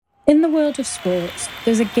In the world of sports,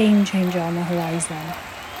 there's a game changer on the horizon.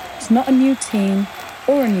 It's not a new team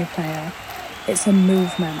or a new player, it's a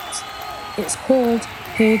movement. It's called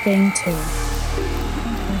Her Game 2.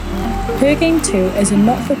 Her Game 2 is a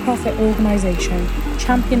not-for-profit organisation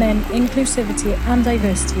championing inclusivity and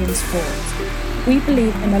diversity in sport. We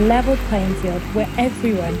believe in a level playing field where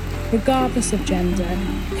everyone, regardless of gender,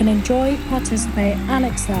 can enjoy, participate and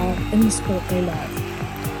excel in the sport they love.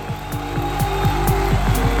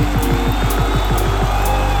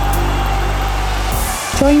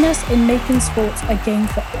 Join us in making sports a game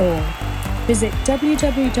for all. Visit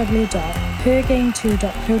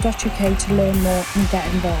www.hergame2.co.uk to learn more and get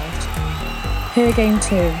involved. Her Game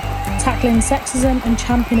 2, tackling sexism and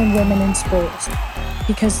championing women in sports,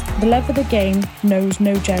 because the love of the game knows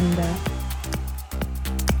no gender.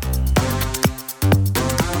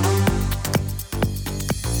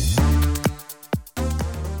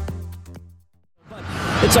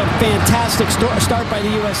 It's a fantastic start by the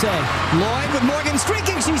USA. Lloyd with Morgan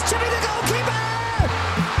streaking. She's chipping the goalkeeper!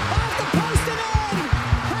 Off the post and in!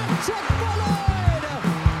 Hat-trick for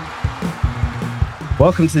Lloyd!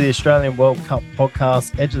 Welcome to the Australian World Cup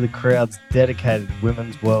podcast, Edge of the Crowd's dedicated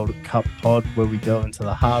Women's World Cup pod, where we go into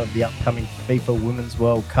the heart of the upcoming FIFA Women's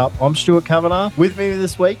World Cup. I'm Stuart Kavanagh. With me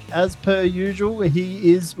this week, as per usual,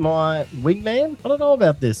 he is my wingman. I don't know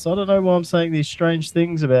about this. I don't know why I'm saying these strange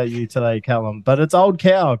things about you today, Callum, but it's old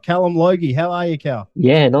Cal, Callum Logie. How are you, Cal?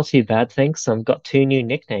 Yeah, not too bad, thanks. I've got two new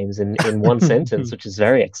nicknames in one sentence, which is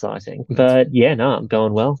very exciting. But yeah, no, I'm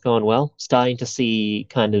going well. Starting to see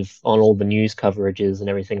kind of on all the news coverages and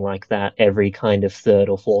everything like that, every kind of third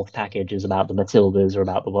or fourth package is about the Matildas or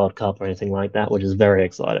about the World Cup or anything like that, which is very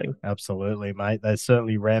exciting. Absolutely, mate. They're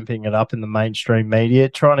certainly ramping it up in the mainstream media,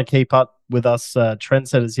 trying to keep up with us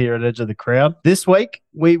trendsetters here at Edge of the Crowd. This week,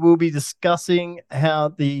 we will be discussing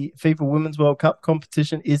how the FIFA Women's World Cup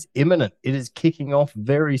competition is imminent. It is kicking off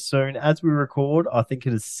very soon. As we record, I think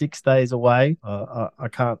it is 6 days away. I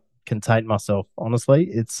can't contain myself, honestly.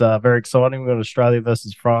 It's very exciting. We've got Australia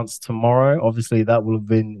versus France tomorrow. Obviously, that will have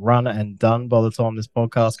been run and done by the time this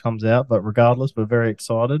podcast comes out, but regardless, we're very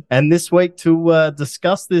excited. And this week, to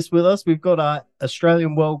discuss this with us, we've got our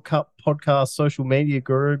Australian World Cup podcast social media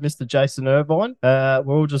guru, Mr. Jason Irvine. We're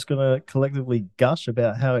all just going to collectively gush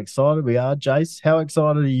about how excited we are. Jace, how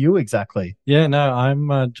excited are you exactly? Yeah, no,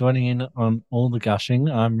 I'm joining in on all the gushing.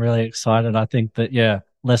 I'm really excited. I think that,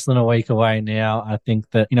 less than a week away now. I think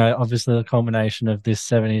that, obviously the culmination of this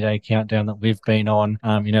 70-day countdown that we've been on,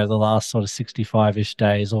 the last sort of 65-ish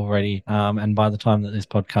days already. And by the time that this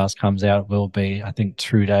podcast comes out, it will be, I think,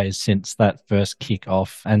 2 days since that first kick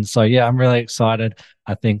off. And so, yeah, I'm really excited.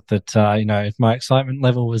 I think that, if my excitement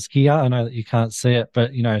level was here, I know that you can't see it,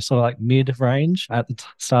 but, sort of like mid-range at the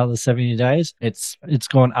start of the 70 days, it's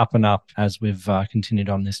gone up and up as we've continued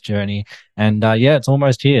on this journey. And, it's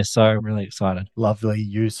almost here. So I'm really excited. Lovely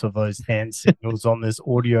use of those hand signals on this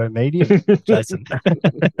audio medium, Jason.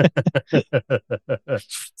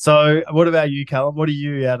 So what about you, Callum? What are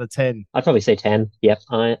you out of 10? I'd probably say 10. Yep.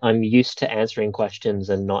 I'm used to answering questions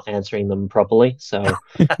and not answering them properly. So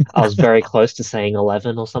I was very close to saying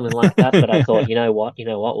 11 or something like that. But I thought, you know what?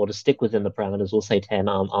 We'll just stick within the parameters. We'll say 10.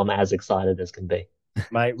 I'm as excited as can be.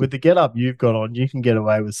 Mate, with the get up you've got on, you can get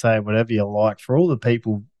away with saying whatever you like. For all the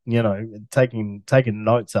people, taking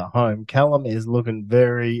notes at home, Callum is looking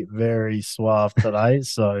very, very suave today.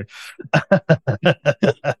 So,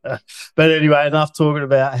 but anyway, enough talking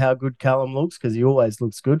about how good Callum looks, because he always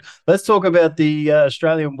looks good. Let's talk about the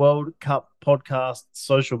Australian World Cup podcast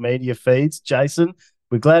social media feeds. Jason,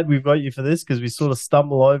 we're glad we've got you for this, because we sort of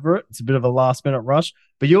stumble over it. It's a bit of a last-minute rush.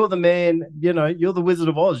 But you're the man, you're the Wizard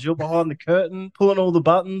of Oz. You're behind the curtain, pulling all the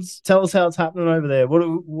buttons. Tell us how it's happening over there.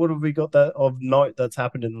 What have we got that of note that's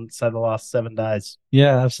happened in, say, the last 7 days?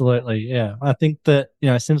 Yeah, absolutely. Yeah. I think that,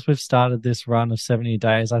 since we've started this run of 70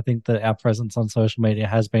 days, I think that our presence on social media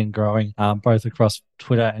has been growing, both across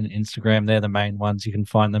Twitter and Instagram. They're the main ones. You can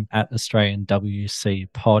find them at Australian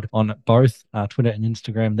WC Pod on both Twitter and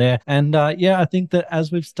Instagram there. And I think that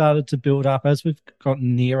as we've started to build up, as we've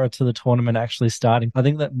gotten nearer to the tournament actually starting, I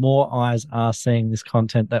think that more eyes are seeing this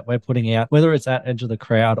content that we're putting out, whether it's at Edge of the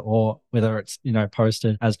Crowd or whether it's,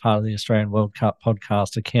 posted as part of the Australian World Cup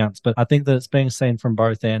podcast accounts. But I think that it's being seen from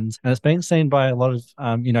both ends, and it's being seen by a lot of,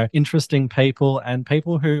 interesting people and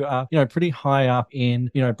people who are, pretty high up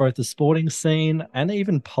in, both the sporting scene and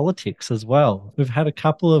even politics as well. We've had a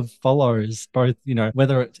couple of follows, both,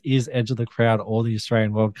 whether it is Edge of the Crowd or the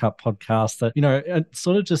Australian World Cup podcast, that, it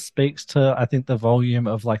sort of just speaks to, I think, the volume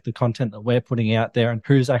of like the content that we're putting out there.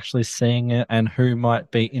 who's actually seeing it and who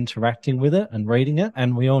might be interacting with it and reading it.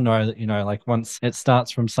 And we all know that, like once it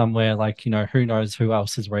starts from somewhere, like, who knows who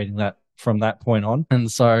else is reading that from that point on.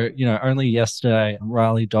 And so, only yesterday,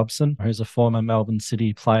 Riley Dobson, who's a former Melbourne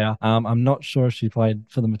City player, I'm not sure if she played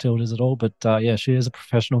for the Matildas at all, but yeah, she is a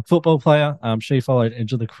professional football player. She followed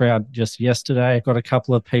Edge of the Crowd just yesterday. Got a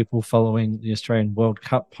couple of people following the Australian World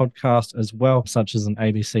Cup podcast as well, such as an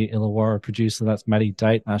ABC Illawarra producer, that's Maddie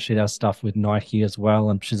Date. She does stuff with Nike as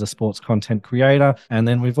well, and she's a sports content creator. And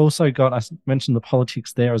then we've also got, I mentioned the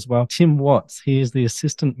politics there as well, Tim Watts. He is the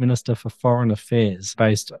Assistant Minister for Foreign Affairs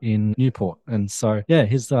based in Newport. And so, yeah,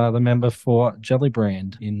 he's the member for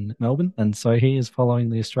Jellybrand in Melbourne. And so he is following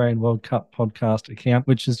the Australian World Cup podcast account,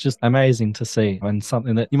 which is just amazing to see and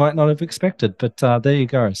something that you might not have expected. But there you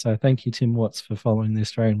go. So thank you, Tim Watts, for following the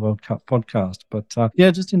Australian World Cup podcast. But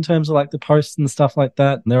yeah, just in terms of like the posts and stuff like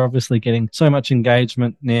that, they're obviously getting so much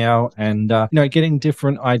engagement now and, getting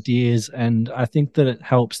different ideas. And I think that it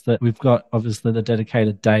helps that we've got obviously the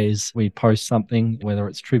dedicated days we post something, whether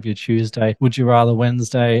it's Trivia Tuesday, Would You Rather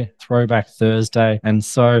Wednesday, Throwback Thursday. And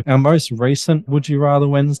so our most recent Would You Rather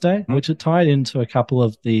Wednesday, which it tied into a couple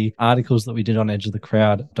of the articles that we did on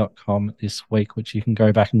edgeofthecrowd.com this week, which you can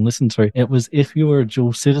go back and listen to. It was, if you were a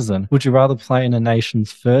dual citizen, would you rather play in a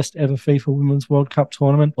nation's first ever FIFA Women's World Cup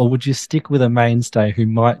tournament, or would you stick with a mainstay who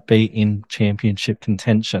might be in championship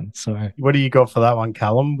contention? So what do you got for that one,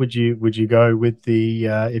 Callum? Would you go with the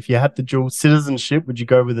if you had the dual citizenship, would you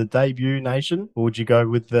go with the debut nation, or would you go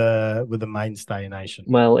with the mainstay nation?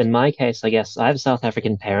 Well, in my case, I guess I have a South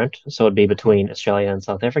African parent, so it'd be between Australia and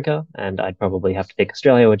South Africa, and I'd probably have to pick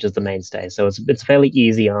Australia, which is the mainstay. So it's a fairly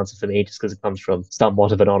easy answer for me, just because it comes from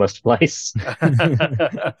somewhat of an honest place.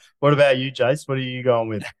 What about you, Jace? What are you going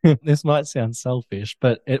with? This might sound selfish,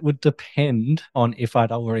 but it would depend on if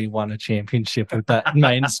I'd already won a championship with that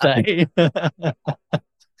mainstay.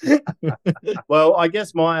 Well, I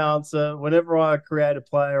guess my answer, whenever I create a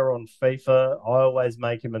player on FIFA, I always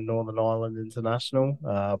make him a Northern Ireland international.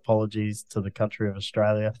 Apologies to the country of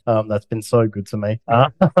Australia. That's been so good to me.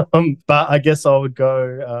 But I guess I'd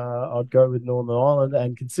go with Northern Ireland.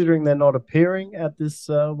 And considering they're not appearing at this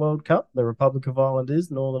World Cup, the Republic of Ireland is,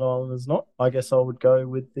 Northern Ireland is not, I guess I would go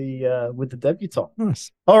with the debutant.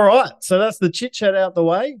 Nice. All right. So that's the chit chat out the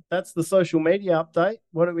way. That's the social media update.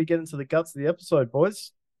 Why don't we get into the guts of the episode,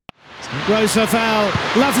 boys? Rose Lavelle,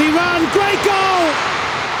 lovely run, great goal,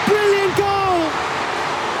 brilliant goal.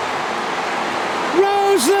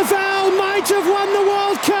 Rose Lavelle might have won the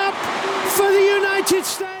World Cup for the United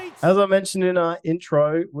States. As I mentioned in our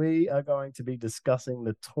intro, we are going to be discussing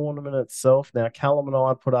the tournament itself. Now, Callum and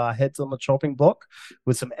I put our heads on the chopping block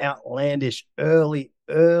with some outlandish early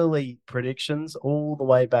predictions all the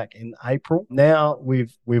way back in April. Now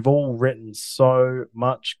we've all written so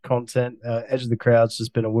much content. Edge of the Crowd's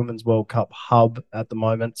just been a Women's World Cup hub at the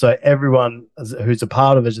moment. So everyone who's a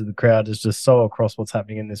part of Edge of the Crowd is just so across what's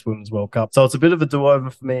happening in this Women's World Cup. So it's a bit of a do-over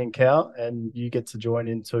for me and Cal, and you get to join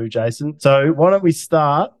in too, Jason. So why don't we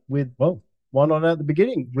start with, why not at the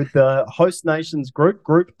beginning with the host nations group,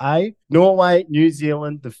 Group A, Norway, New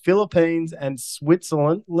Zealand, the Philippines, and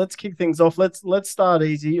Switzerland. Let's kick things off. Let's start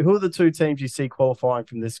easy. Who are the two teams you see qualifying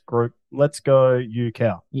from this group? Let's go, you,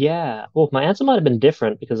 Cal. Yeah, well, my answer might have been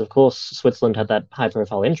different because, of course, Switzerland had that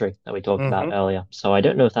high-profile injury that we talked about earlier. So I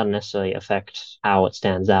don't know if that'll necessarily affect how it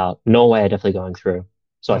stands out. Norway are definitely going through.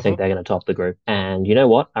 So I think they're going to top the group. And you know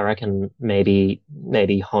what? I reckon maybe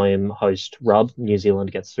home host Rub, New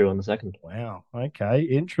Zealand gets through on the second. Wow. Okay.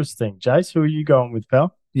 Interesting. Jace, who are you going with,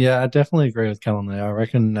 pal? Yeah, I definitely agree with Callum there. I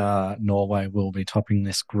reckon Norway will be topping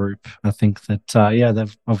this group. I think that, they're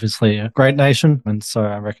obviously a great nation, and so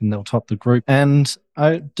I reckon they'll top the group. And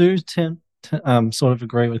I do sort of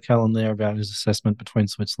agree with Callum there about his assessment between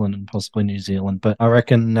Switzerland and possibly New Zealand. But I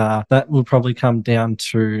reckon that will probably come down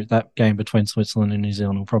to that game between Switzerland and New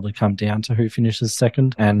Zealand will probably come down to who finishes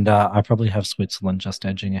second. And I probably have Switzerland just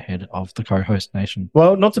edging ahead of the co-host nation.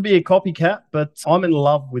 Well, not to be a copycat, but I'm in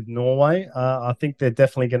love with Norway. I think they're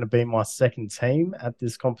definitely going to be my second team at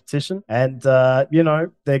this competition. And,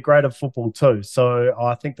 they're great at football too. So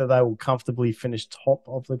I think that they will comfortably finish top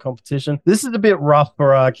of the competition. This is a bit rough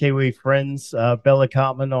for our Kiwi friends. Bella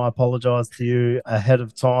Cartman, I apologise to you ahead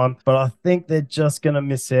of time, but I think they're just going to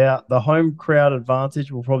miss out. The home crowd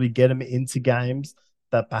advantage will probably get them into games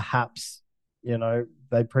that perhaps,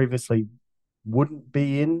 they previously wouldn't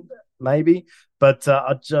be in, maybe. But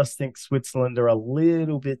I just think Switzerland are a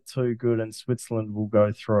little bit too good and Switzerland will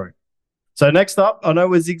go through. So next up, I know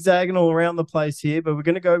we're zigzagging all around the place here, but we're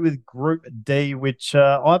going to go with Group D, which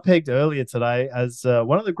I pegged earlier today as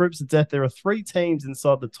one of the groups of death. There are 3 teams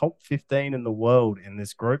inside the top 15 in the world in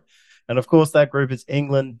this group. And of course, that group is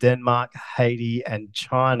England, Denmark, Haiti, and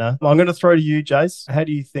China. I'm going to throw to you, Jace. How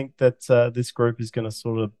do you think that this group is going to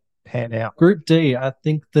sort of pan out? Group D, I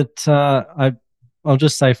think that I'll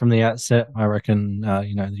just say from the outset, I reckon,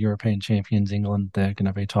 the European champions, England, they're going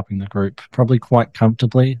to be topping the group probably quite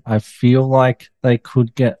comfortably. I feel like they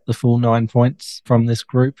could get the full 9 points from this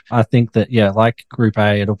group. I think that, like Group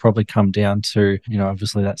A, it'll probably come down to,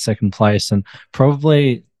 obviously that second place, and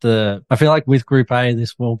probably I feel like with Group A,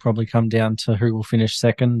 this will probably come down to who will finish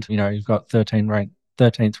second. You've got 13th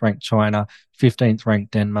ranked China, 15th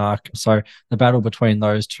ranked Denmark. So the battle between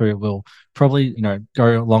those two will probably,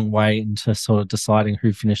 go a long way into sort of deciding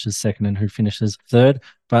who finishes second and who finishes third.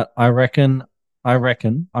 But I reckon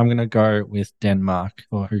I'm going to go with Denmark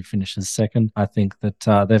for who finishes second. I think that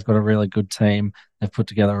they've got a really good team. They've put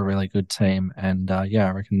together a really good team. And I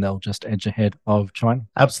reckon they'll just edge ahead of China.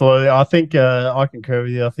 Absolutely. I think I concur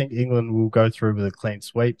with you. I think England will go through with a clean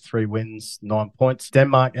sweep, 3 wins, 9 points.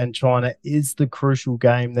 Denmark and China is the crucial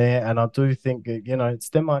game there. And I do think, it's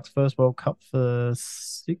Denmark's first World Cup for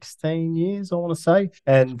 16 years, I want to say.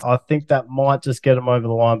 And I think that might just get them over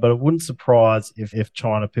the line, but it wouldn't surprise if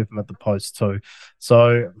China pip them at the post too.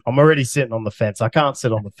 So I'm already sitting on the fence. I can't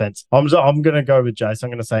sit on the fence. I'm going to go with Jace.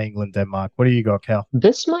 I'm going to say England, Denmark. What do you got, Cal?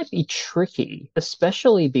 This might be tricky,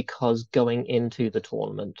 especially because going into the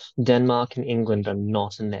tournament, Denmark and England are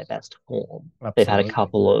not in their best form. Absolutely. They've had a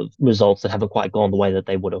couple of results that haven't quite gone the way that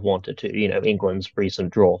they would have wanted to. England's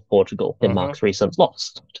recent draw, Portugal, Denmark's recent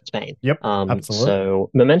loss to Spain. Yep, absolutely. So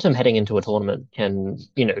momentum heading into a tournament can,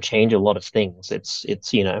 change a lot of things. It's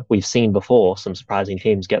we've seen before some surprising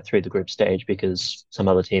teams get through the group stage because some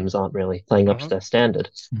other teams aren't really playing up to their standard.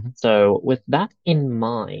 So with that in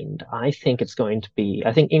mind, I think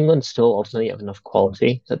England still ultimately have enough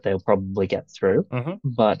quality that they'll probably get through.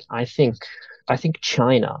 But I think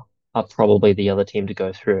China are probably the other team to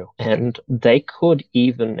go through, and they could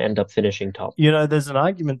even end up finishing top. There's an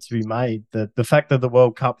argument to be made that the fact that the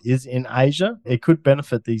World Cup is in Asia, it could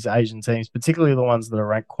benefit these Asian teams, particularly the ones that are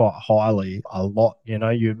ranked quite highly, a lot.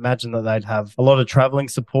 You imagine that they'd have a lot of traveling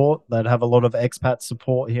support, they'd have a lot of expat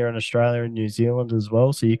support here in Australia and New Zealand as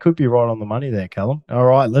well. So you could be right on the money there, Callum. All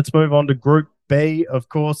right, let's move on to Group B. Of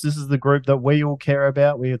course, this is the group that we all care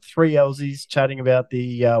about. We have 3 Aussies chatting about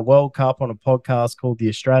the World Cup on a podcast called the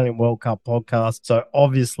Australian World Cup Podcast. So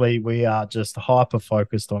obviously we are just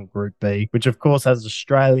hyper-focused on Group B, which of course has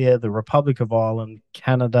Australia, the Republic of Ireland,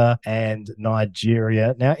 Canada, and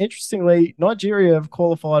Nigeria. Now, interestingly, Nigeria have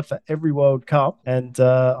qualified for every World Cup, and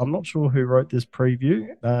I'm not sure who wrote this preview.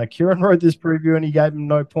 Kieran wrote this preview, and he gave him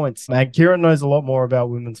no points. And Kieran knows a lot more about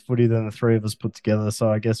women's footy than the 3 of us put together, so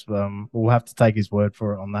I guess we'll have to take his word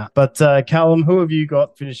for it on that. But Callum, who have you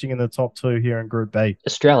got finishing in the top 2 here in Group B?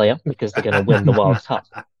 Australia, because they're going to win the World Cup.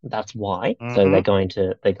 That's why. So they're going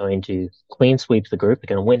to clean sweep the group.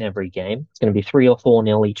 They're going to win every game. It's going to be 3 or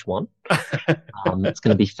 4-0 each one. It's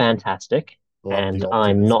going to be fantastic, and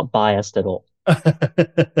I'm not biased at all.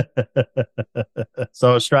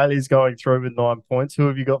 So Australia's going through with 9 points. Who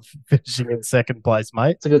have you got finishing in second place,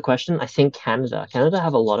 mate? It's a good question. I think Canada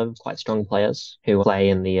have a lot of quite strong players who play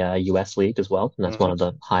in the US League as well, and that's one of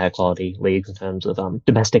the higher quality leagues in terms of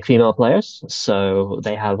domestic female players. So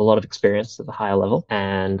they have a lot of experience at the higher level,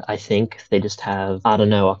 and I think they just have,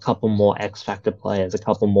 a couple more X Factor players, a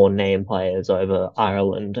couple more name players over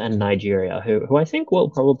Ireland and Nigeria, who I think will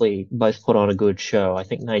probably both put on a good show. I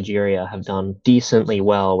think Nigeria have done decently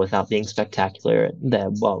well without being spectacular at their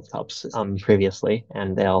World Cups previously,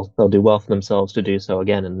 and they'll do well for themselves to do so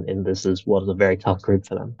again, and this is what is a very tough group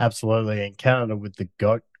for them. Absolutely. And Canada with the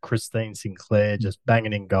GOAT, Christine Sinclair, just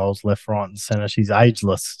banging in goals left, right, and centre. She's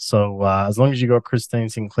ageless. So as long as you got Christine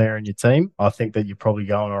Sinclair in your team, I think that you're probably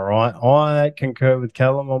going all right. I concur with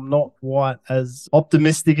Callum. I'm not quite as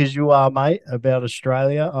optimistic as you are, mate, about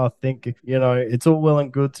Australia. I think, it's all well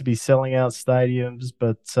and good to be selling out stadiums,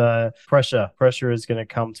 but pressure is going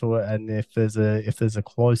to come to it. And if there's a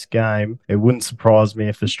close game, it wouldn't surprise me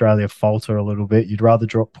if Australia falter a little bit. You'd rather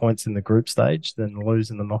drop points in the group stage than lose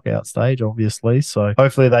in the knockout stage, obviously. So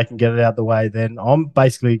hopefully they can get it out the way then. I'm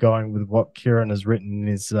basically going with what Kieran has written in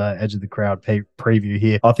his Edge of the Crowd preview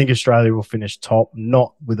here. I think Australia will finish top,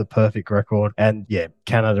 not with a perfect record. And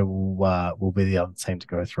Canada will be the other team to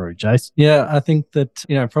go through. Jace? Yeah, I think that,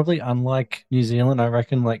 probably unlike New Zealand, I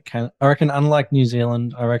reckon unlike New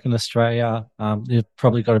Zealand, I reckon Australia, they've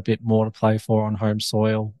probably got a bit more to play for on home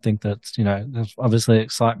soil. I think that, there's obviously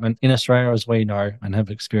excitement in Australia, as we know and have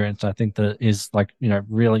experienced. I think that is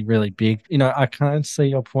really, really big. I can't see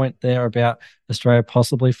your point there about Australia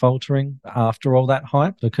possibly faltering after all that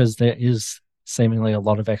hype, because there is seemingly a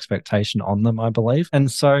lot of expectation on them, I believe.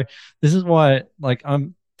 And so this is why,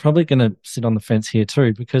 I'm probably going to sit on the fence here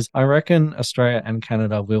too, because I reckon Australia and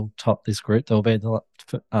Canada will top this group. They'll be the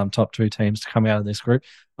top 2 teams to come out of this group.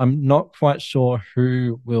 I'm not quite sure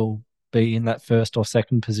who will be in that first or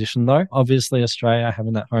second position though. Obviously Australia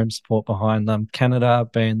having that home support behind them, Canada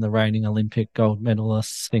being the reigning Olympic gold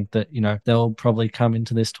medalists, think that, they'll probably come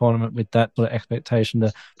into this tournament with that sort of expectation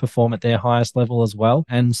to perform at their highest level as well.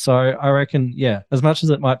 And so I reckon, as much as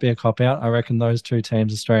it might be a cop-out, I reckon those 2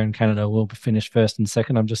 teams, Australia and Canada, will finish first and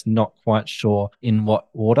second. I'm just not quite sure in what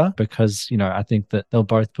order, because, I think that they'll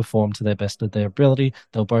both perform to their best of their ability.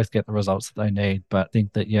 They'll both get the results that they need. But I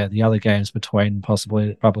think that, the other games between possibly the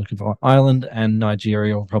Republic of Ireland and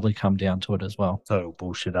Nigeria will probably come down to it as well. Total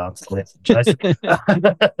bullshit answer, Jason.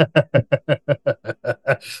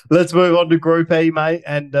 Let's move on to Group E, mate.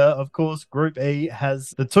 And of course, Group E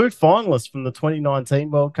has the 2 finalists from the 2019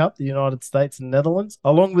 World Cup, the United States and Netherlands,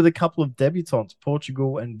 along with a couple of debutants,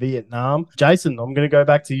 Portugal and Vietnam. Jason, I'm going to go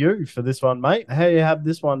back to you for this one, mate. How do you have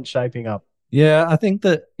this one shaping up? Yeah, I think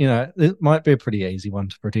that, it might be a pretty easy one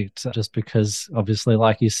to predict, just because obviously,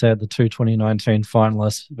 like you said, the 2 2019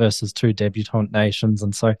 finalists versus 2 debutant nations.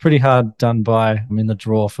 And so pretty hard done by, the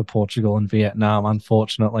draw for Portugal and Vietnam,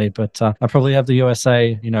 unfortunately. But I probably have the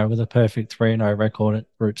USA, with a perfect 3-0 record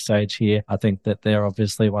at group stage here. I think that they're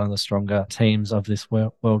obviously one of the stronger teams of this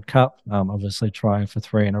World Cup, obviously trying for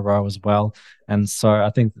 3 in a row as well. And so I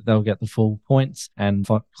think that they'll get the full points, and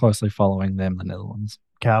closely following them, the Netherlands.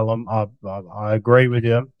 Callum, I agree with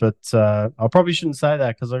you, but I probably shouldn't say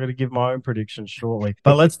that because I'm going to give my own predictions shortly.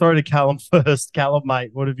 But let's throw to Callum first. Callum,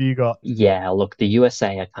 mate, what have you got? Yeah, look, the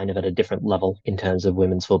USA are kind of at a different level in terms of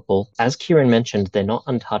women's football. As Kieran mentioned, they're not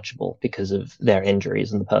untouchable because of their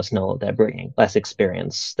injuries and the personnel that they're bringing. Less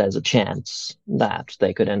experience, there's a chance that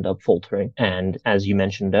they could end up faltering. And as you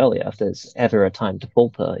mentioned earlier, if there's ever a time to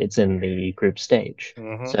falter, it's in the group stage.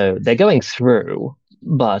 Mm-hmm. So they're going through,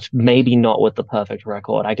 but maybe not with the perfect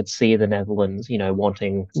record. I could see the Netherlands,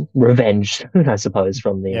 wanting revenge, I suppose,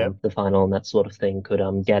 from the final and that sort of thing. Could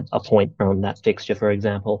get a point from that fixture, for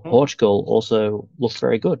example. Mm-hmm. Portugal also looks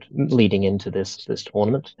very good leading into this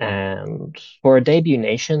tournament, and for a debut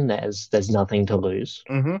nation, there's nothing to lose.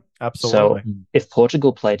 Mm-hmm. Absolutely. So if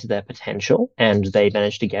Portugal play to their potential and they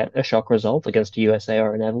manage to get a shock result against a USA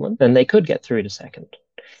or a Netherlands, then they could get through to second.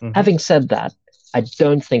 Mm-hmm. Having said that, I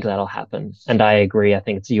don't think that'll happen. And I agree. I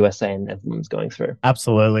think it's USA and Netherlands going through.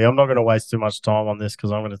 Absolutely. I'm not going to waste too much time on this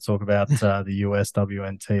because I'm going to talk about the US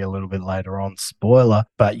WNT a little bit later on. Spoiler.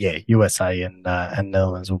 But yeah, USA and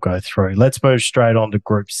Netherlands will go through. Let's move straight on to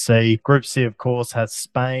Group C. Group C, of course, has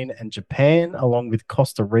Spain and Japan, along with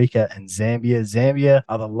Costa Rica and Zambia. Zambia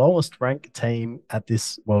are the lowest ranked team at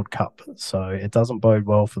this World Cup. So it doesn't bode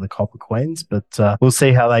well for the Copper Queens, but we'll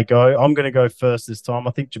see how they go. I'm going to go first this time.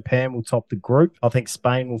 I think Japan will top the group. I think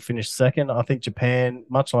Spain will finish second. I think Japan,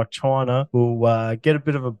 much like China, will get a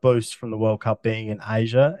bit of a boost from the World Cup being in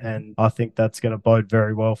Asia, and I think that's going to bode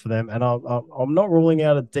very well for them. And I'm not ruling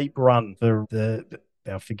out a deep run for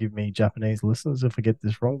now forgive me, Japanese listeners, if I get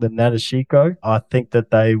this wrong, the Nadeshiko. I think that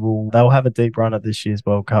they'll have a deep run at this year's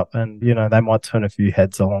World Cup, and they might turn a few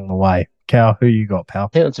heads along the way. Cal, who you got, pal? I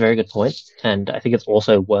think that's a very good point, and I think it's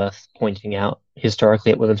also worth pointing out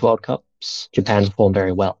historically at Women's World Cups, Japan performed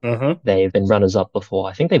very well. Mm-hmm. They've been runners-up before.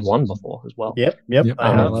 I think they've won before as well. Yep.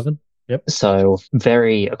 11. Yep. So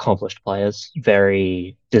very accomplished players,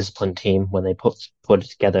 very disciplined team when they put it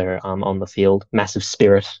together on the field. Massive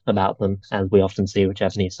spirit about them, as we often see with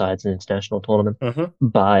Japanese sides in international tournaments. Mm-hmm.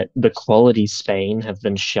 But the quality Spain have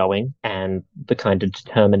been showing and the kind of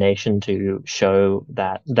determination to show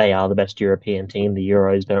that they are the best European team, the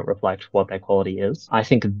Euros don't reflect what their quality is. I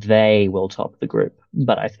think they will top the group,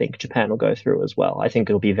 but I think Japan will go through as well. I think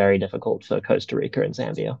it'll be very difficult for Costa Rica and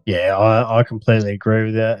Zambia. Yeah, I completely agree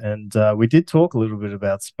with that. And we did talk a little bit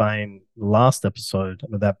about Spain last episode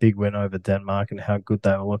with that big win over Denmark and how good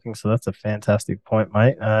they were looking. So that's a fantastic point,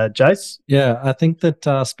 mate. Jace? Yeah, I think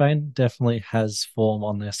that Spain definitely has form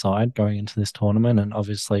on their side going into this tournament. And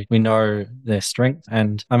obviously we know their strength.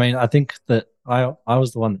 And I think that I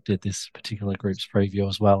was the one that did this particular group's preview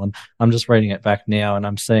as well. And I'm just reading it back now and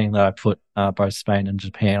I'm seeing that I put both Spain and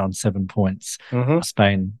Japan on 7 points. Mm-hmm.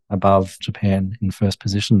 Spain above Japan in first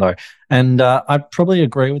position, though. And I probably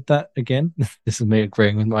agree with that again. This is me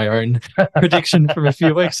agreeing with my own prediction from a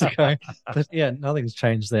few weeks ago. But yeah, nothing's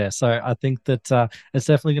changed there. So I think that it's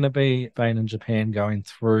definitely going to be Spain and Japan going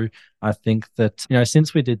through. I think that,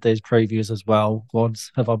 since we did these previews as well,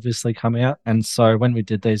 quads have obviously come out. And so when we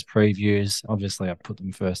did these previews, obviously I put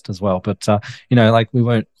them first as well. But, we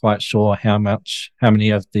weren't quite sure how many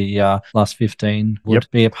of the plus 15 would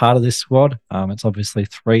be a part of this squad. It's obviously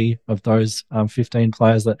 3 of those 15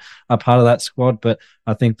 players that are part of that squad, but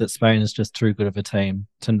I think that Spain is just too good of a team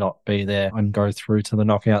to not be there and go through to the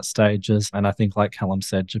knockout stages. And I think, like Callum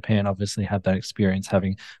said, Japan obviously had that experience,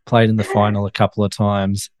 having played in the final a couple of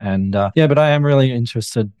times. And but I am really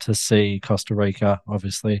interested to see Costa Rica.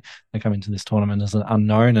 Obviously, they come into this tournament as an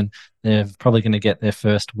unknown, and they're probably going to get their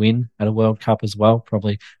first win at a World Cup as well,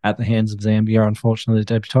 probably at the hands of Zambia, unfortunately,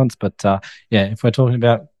 the debutants. But if we're talking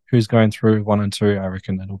about who's going through 1 and 2, I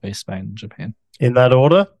reckon it'll be Spain and Japan. In that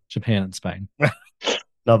order? Japan and Spain.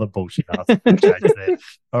 Another bullshit answer. There.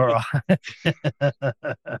 All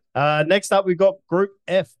right. Next up, we've got Group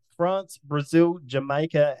F. France, Brazil,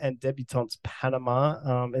 Jamaica, and debutantes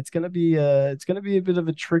Panama. It's gonna be a bit of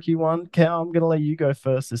a tricky one. Cal, I'm gonna let you go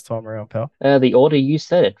first this time around, pal. The order you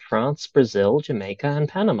said it: France, Brazil, Jamaica, and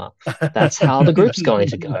Panama. That's how the group's going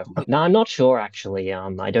to go. Now, I'm not sure actually.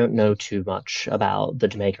 I don't know too much about the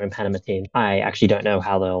Jamaica and Panama team. I actually don't know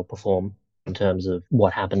how they'll perform in terms of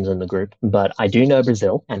what happens in the group. But I do know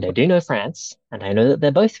Brazil and I do know France, and I know that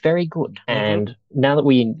they're both very good. And now that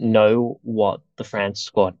we know what the France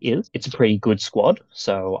squad is, it's a pretty good squad.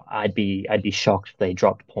 So I'd be shocked if they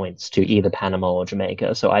dropped points to either Panama or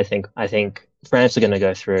Jamaica. So I think France are going to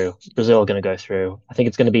go through, Brazil are going to go through. I think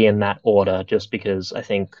it's going to be in that order, just because I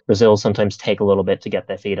think Brazil sometimes take a little bit to get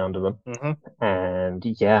their feet under them. And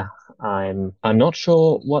yeah, I'm not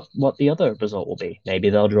sure what the other result will be. Maybe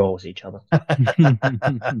they'll draw with each other. All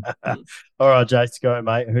right, Jace, go,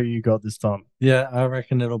 mate. Who you got this time? Yeah, I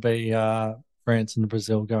reckon it'll be France and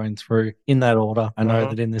Brazil going through in that order. I know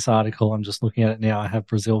that in this article, I'm just looking at it now, I have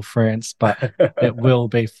Brazil, France, but it will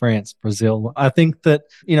be France, Brazil. I think that,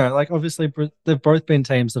 obviously they've both been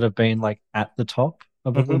teams that have been like at the top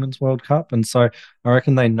of a Women's World Cup. And so I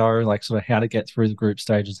reckon they know sort of how to get through the group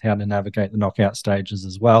stages, how to navigate the knockout stages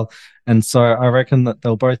as well. And so I reckon that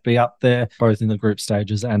they'll both be up there, both in the group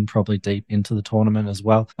stages and probably deep into the tournament as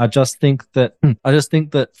well. I just think that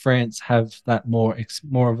France have that more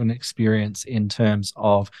of an experience in terms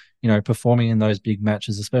of performing in those big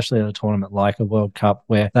matches, especially at a tournament like a World Cup,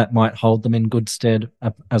 where that might hold them in good stead,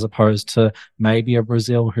 as opposed to maybe a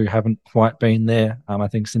Brazil who haven't quite been there, I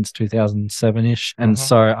think, since 2007-ish. And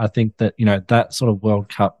so I think that, that sort of World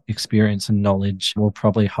Cup experience and knowledge will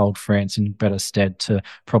probably hold France in better stead to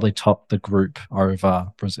probably top the group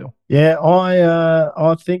over Brazil. Yeah,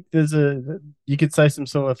 I think you could say some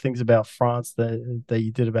similar things about France that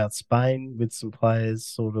you did about Spain, with some players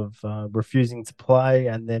sort of refusing to play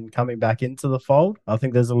and then coming back into the fold. I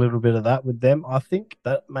think there's a little bit of that with them. I think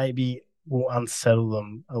that maybe will unsettle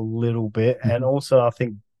them a little bit. And also I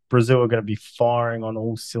think Brazil are going to be firing on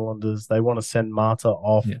all cylinders. They want to send Marta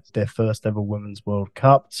off their first ever Women's World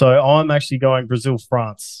Cup. So I'm actually going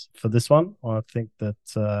Brazil-France for this one. I think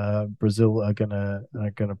that Brazil are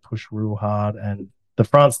gonna push real hard, and the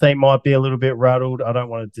France team might be a little bit rattled. I don't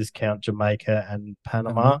want to discount Jamaica and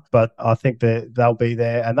Panama, but I think that they'll be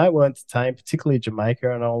there, and they will entertain, particularly Jamaica.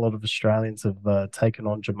 I know a lot of Australians have taken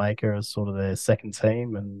on Jamaica as sort of their second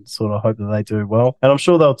team, and sort of hope that they do well. And I'm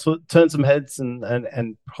sure they'll turn some heads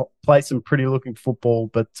and play some pretty looking football,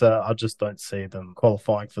 but I just don't see them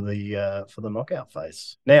qualifying for the knockout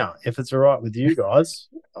phase. Now, if it's all right with you guys,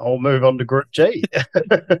 I'll move on to Group G.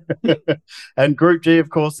 And Group G, of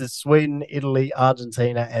course, is Sweden, Italy,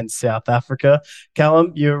 Argentina, and South Africa.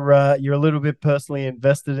 Callum, you're a little bit personally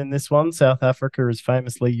invested in this one. South Africa is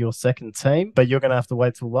famously your second team, but you're going to have to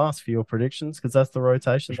wait till last for your predictions, because that's the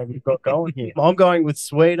rotation that we've got going here. I'm going with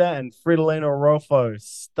Sweden and Fridolina Rolfo,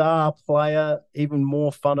 star player, even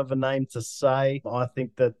more fun of a name to say. I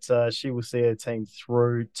think that she will see her team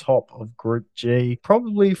through top of Group G,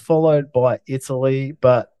 probably followed by Italy,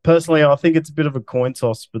 but personally, I think it's a bit of a coin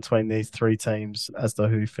toss between these three teams as to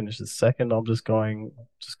who finishes second. I'm just going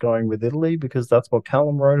with Italy, because that's what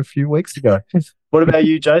Callum wrote a few weeks ago. What about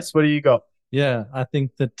you, Jace? What do you got? Yeah, I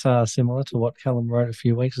think that similar to what Callum wrote a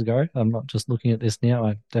few weeks ago. I'm not just looking at this now.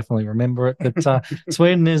 I definitely remember it. But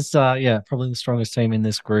Sweden is, probably the strongest team in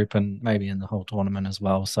this group, and maybe in the whole tournament as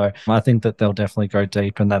well. So I think that they'll definitely go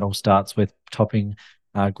deep, and that all starts with topping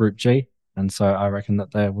Group G. And so I reckon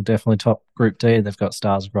that they will definitely top Group D. They've got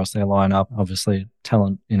stars across their lineup, obviously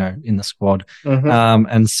talent, in the squad.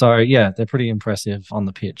 And so, they're pretty impressive on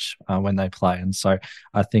the pitch when they play. And so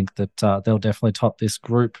I think that they'll definitely top this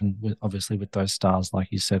group, and obviously with those stars, like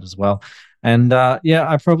you said, as well. And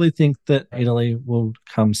I probably think that Italy will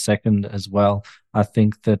come second as well. I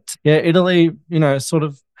think that, Italy, sort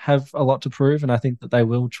of have a lot to prove, and I think that they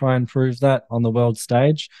will try and prove that on the world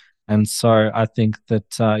stage. And so I think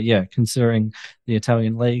that, considering the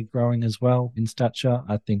Italian league growing as well in stature,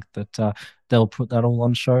 I think that they'll put that all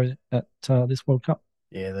on show at this World Cup.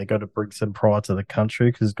 Yeah, they got to bring some pride to the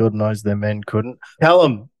country because God knows their men couldn't.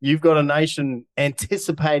 Callum, you've got a nation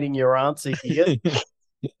anticipating your answer here.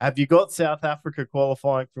 Have you got South Africa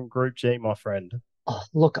qualifying from Group G, my friend? Oh,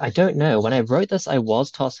 look, I don't know. When I wrote this, I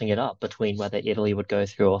was tossing it up between whether Italy would go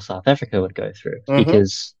through or South Africa would go through.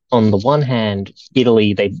 Because on the one hand,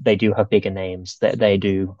 Italy, they do have bigger names. They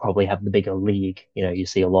do probably have the bigger league. You know, you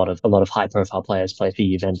see a lot of high profile players play for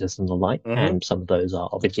Juventus and the like, and some of those are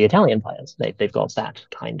obviously Italian players. They've got that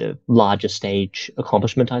kind of larger stage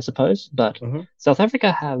accomplishment, I suppose. But South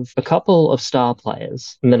Africa have a couple of star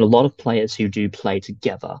players, and then a lot of players who do play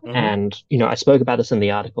together. And you know, I spoke about this in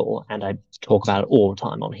the article, and I talk about it all the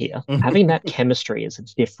time on here. Having that chemistry is a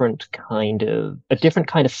different kind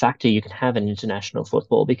of factor you can have in international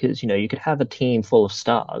football, because you know, you could have a team full of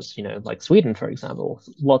stars, you know, like Sweden, for example,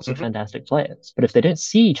 lots of fantastic players, but if they don't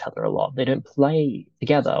see each other a lot, they don't play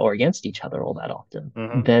together or against each other all that often,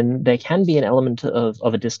 then there can be an element of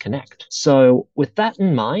a disconnect. So with that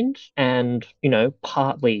in mind, and you know,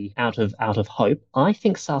 partly out of hope, I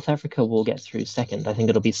think South Africa will get through second. I think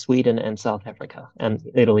it'll be Sweden and South Africa, and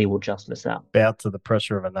Italy will just miss out. Bow to the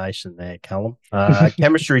pressure of a nation there, Callum.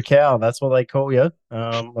 Chemistry cow, that's what they call you.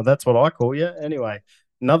 Well, that's what I call you. Anyway,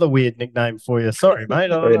 another weird nickname for you. Sorry, mate. I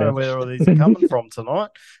don't know where all these are coming from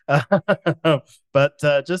tonight. But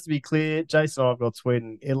just to be clear, Jason and I've got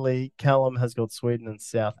Sweden, Italy. Callum has got Sweden and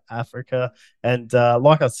South Africa. And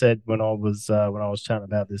like I said when I was chatting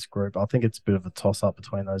about this group, I think it's a bit of a toss-up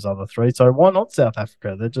between those other three. So why not South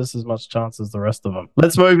Africa? They're just as much chance as the rest of them.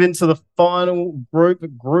 Let's move into the final group,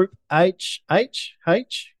 Group H,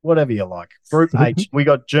 whatever you like. Group H. We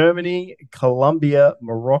got Germany, Colombia,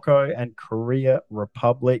 Morocco, and Korea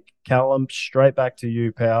Republic. Callum, straight back to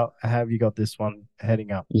you, pal. How have you got this one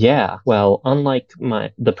heading up? Yeah, well, unlike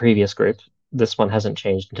the previous group, this one hasn't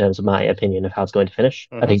changed in terms of my opinion of how it's going to finish.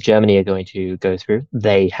 I think Germany are going to go through.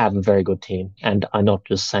 They have a very good team, and I'm not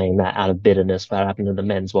just saying that out of bitterness for what happened in the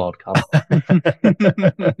Men's World Cup.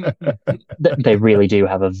 They really do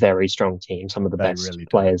have a very strong team, some of the best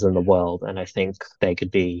players in the world, and I think they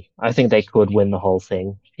could win the whole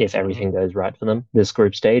thing if everything goes right for them. This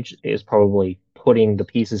group stage is probably putting the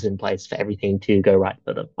pieces in place for everything to go right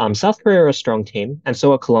for them. South Korea are a strong team, and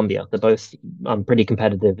so are Colombia. They're both pretty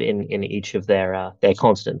competitive in each of their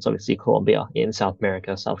continents. Obviously, Colombia in South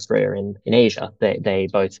America, South Korea in Asia. They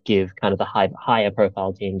both give kind of the higher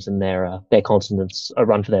profile teams in their continents a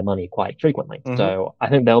run for their money quite frequently. So I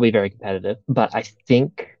think they'll be very competitive. But I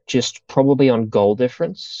think just probably on goal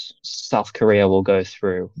difference, South Korea will go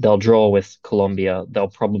through. They'll draw with Colombia. They'll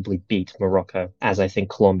probably beat Morocco, as I think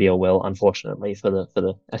Colombia will, unfortunately, for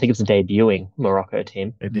the I think it's a debuting Morocco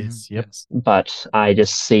team. It is, yep. But I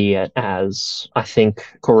just see it as, I think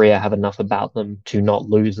Korea have enough about them to not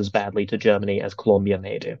lose as badly to Germany as Colombia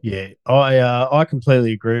may do. Yeah, I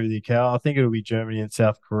completely agree with you, Cal. I think it'll be Germany and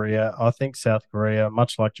South Korea. I think South Korea,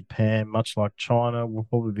 much like Japan, much like China, will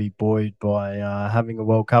probably be buoyed by having a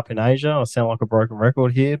World Cup in Asia. I sound like a broken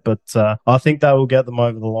record here, but I think that will get them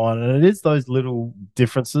over the line. And it is those little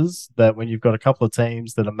differences that when you've got a couple of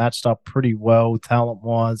teams that are matched up pretty well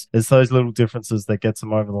talent-wise, it's those little differences that gets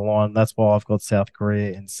them over the line. That's why I've got South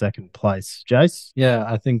Korea in second place. Jace? Yeah,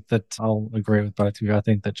 I think that I'll agree with both of you. I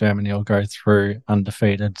think that Germany will go through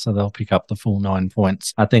undefeated, so they'll pick up the full 9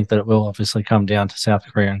 points. I think that it will obviously come down to South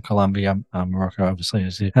Korea and Colombia. Morocco, obviously,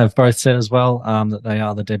 as you have both said as well, that they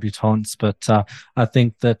are the debutantes. But I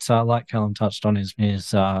think that, like Callum touched on his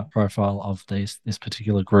profile of this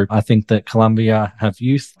particular group, I think that Colombia have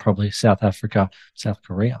youth, probably South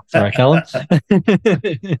Korea. Sorry, Callum.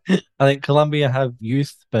 I think Colombia have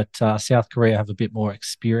youth, but South Korea have a bit more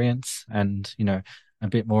experience and, you know, a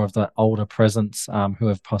bit more of the older presence who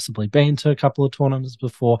have possibly been to a couple of tournaments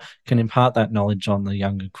before, can impart that knowledge on the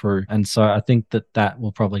younger crew. And so I think that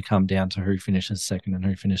will probably come down to who finishes second and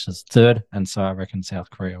who finishes third. And so I reckon South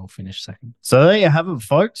Korea will finish second. So there you have it,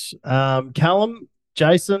 folks. Callum,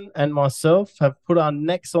 Jason and myself have put our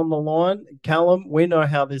necks on the line. Callum, we know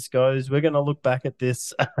how this goes. We're going to look back at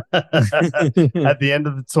this at the end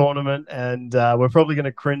of the tournament, and we're probably going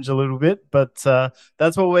to cringe a little bit, but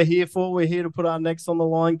that's what we're here for. We're here to put our necks on the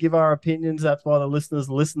line, give our opinions. That's why the listeners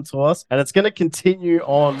listen to us, and it's going to continue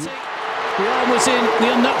on. The arm was in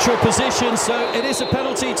the unnatural position, so it is a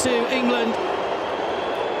penalty to England.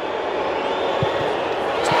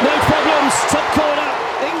 No problems, top corner,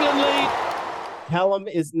 England lead. Callum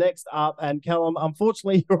is next up. And Callum,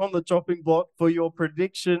 unfortunately, you're on the chopping block for your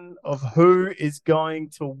prediction of who is going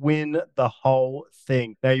to win the whole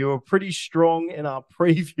thing. Now, you were pretty strong in our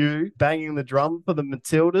preview, banging the drum for the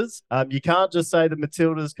Matildas. You can't just say the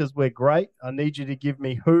Matildas because we're great. I need you to give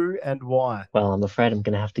me who and why. Well, I'm afraid I'm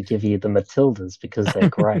going to have to give you the Matildas because they're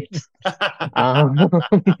great.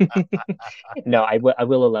 No, I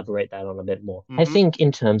will elaborate that on a bit more. I think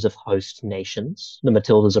in terms of host nations, the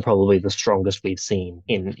Matildas are probably the strongest we've seen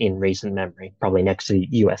in recent memory, probably next to the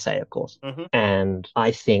USA, of course. And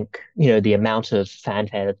I think, the amount of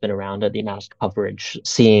fanfare that's been around it, the amount of coverage,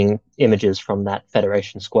 seeing images from that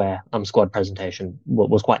Federation Square squad presentation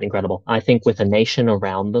was quite incredible. I think with a nation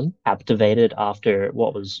around them, captivated after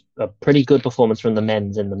what was a pretty good performance from the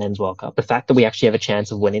men's in the Men's World Cup, the fact that we actually have a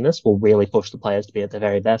chance of winning this will really push the players to be at their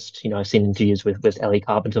very best. I've seen interviews with Ellie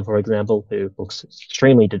Carpenter, for example, who looks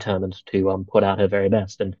extremely determined to put out her very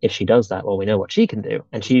best. And if she does that, well, we know what she can do.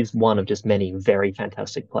 And she's one of just many very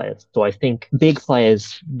fantastic players. So I think big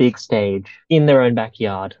players, big stage, in their own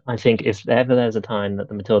backyard. I think if ever there's a time that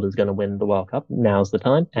the Matildas is going to win the World Cup, now's the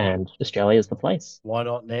time, and Australia's the place. Why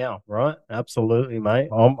not now, right? Absolutely, mate.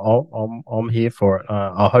 I'm here for it.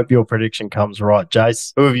 I hope your prediction comes right.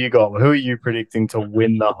 Jace, who have you got? Who are you predicting to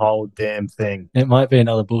win the whole damn thing? It might be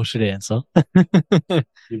another bullshit answer.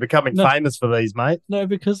 You're becoming famous for these, mate. No,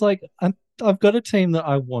 because I've got a team that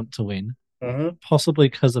I want to win. Possibly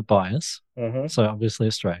because of bias. So obviously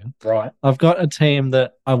Australia. Right. I've got a team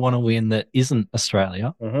that I want to win that isn't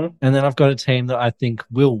Australia. And then I've got a team that I think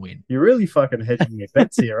will win. You're really fucking hedging your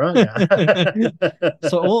bets here, aren't you?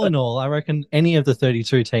 So all in all, I reckon any of the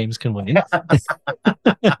 32 teams can win.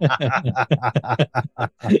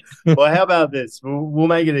 Well, how about this? We'll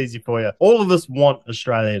make it easy for you. All of us want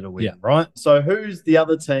Australia to win, right? So who's the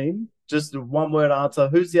other team? Just a one-word answer.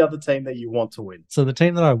 Who's the other team that you want to win? So the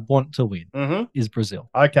team that I want to win is Brazil.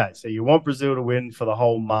 Okay, so you want Brazil to win for the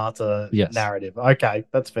whole Marta narrative. Okay,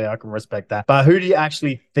 that's fair. I can respect that. But who do you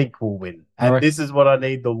actually think will win? And this is what I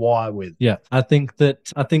need the why with. Yeah, I think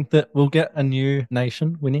that we'll get a new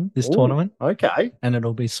nation winning this tournament. Okay. And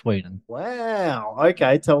it'll be Sweden. Wow.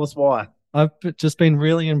 Okay, tell us why. I've just been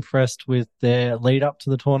really impressed with their lead up to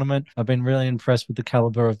the tournament. I've been really impressed with the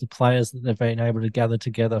caliber of the players that they've been able to gather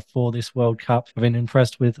together for this World Cup. I've been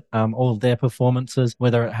impressed with all of their performances,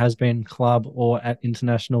 whether it has been club or at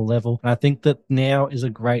international level. And I think that now is a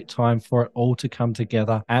great time for it all to come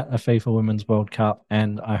together at a FIFA Women's World Cup.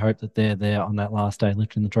 And I hope that they're there on that last day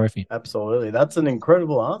lifting the trophy. Absolutely. That's an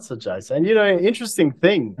incredible answer, Jason. And interesting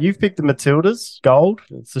thing, you've picked the Matildas, gold.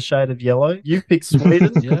 It's a shade of yellow. You've picked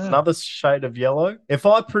Sweden, another shade of yellow. If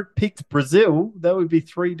I picked Brazil, that would be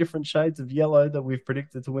 3 different shades of yellow that we've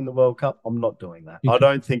predicted to win the World Cup. I'm not doing that. I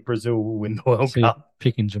don't think Brazil will win the World Cup.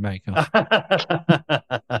 Picking Jamaica.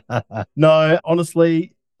 No,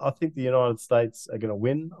 honestly, I think the United States are going to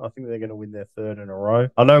win. I think they're going to win their 3rd in a row.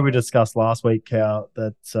 I know we discussed last week how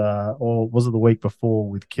that, or was it the week before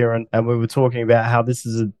with Kieran, and we were talking about how this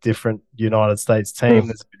is a different United States team.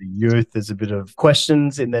 There's a bit of youth. There's a bit of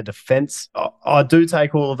questions in their defense. I do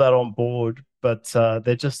take all of that on board, but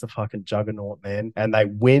they're just a fucking juggernaut, man. And they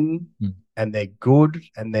win. And they're good,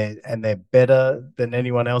 and they're better than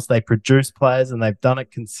anyone else. They produce players, and they've done it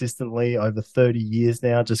consistently over 30 years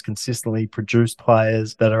now, just consistently produce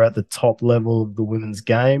players that are at the top level of the women's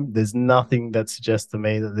game. There's nothing that suggests to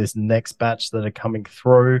me that this next batch that are coming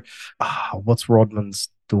through, what's Rodman's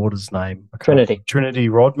daughter's name? Trinity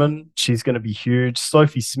Rodman. She's going to be huge.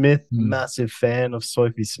 Sophie Smith, massive fan of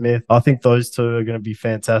Sophie Smith. I think those two are going to be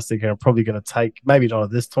fantastic and are probably going to take, maybe not at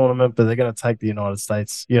this tournament, but they're going to take the United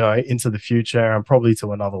States, into the future and probably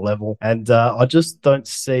to another level. And I just don't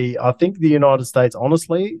see, I think the United States,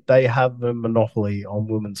 honestly, they have a monopoly on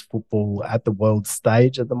women's football at the world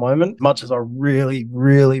stage at the moment. Much as I really,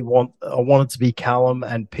 really want it to be Callum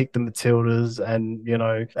and pick the Matildas, and,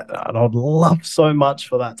 and I'd love so much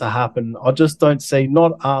for that to happen. I just don't see,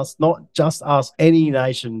 not just us, any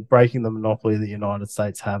nation breaking the monopoly that the United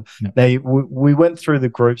States have. No. Now, we went through the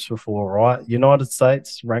groups before, right? United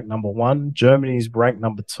States ranked number 1, Germany's ranked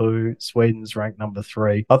number 2, Sweden's ranked number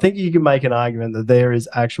 3. I think you can make an argument that there is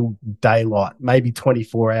actual daylight, maybe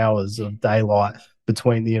 24 hours of daylight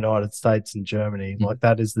between the United States and Germany. Like,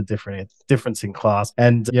 that is the difference in class.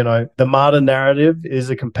 And, the Marta narrative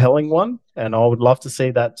is a compelling one. and I would love to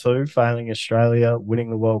see that too, failing Australia winning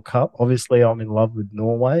the World Cup. Obviously, I'm in love with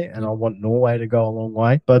Norway, and I want Norway to go a long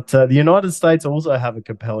way. But the United States also have a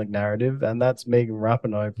compelling narrative, and that's Megan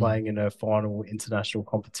Rapinoe playing in her final international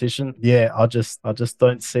competition. Yeah, I just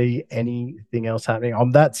don't see anything else happening.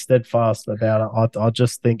 I'm that steadfast about it. I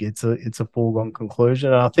just think it's a foregone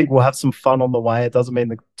conclusion, and I think we'll have some fun on the way. It doesn't mean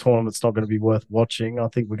the tournament's not going to be worth watching. I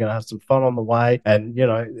think we're going to have some fun on the way, and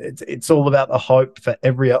it's all about the hope for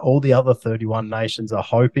all the other 31 nations are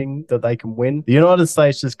hoping that they can win. The United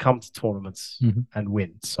States just come to tournaments and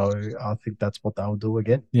win, so I think that's what they'll do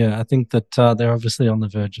again. Yeah, I think that they're obviously on the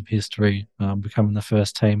verge of history, becoming the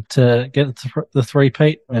first team to get the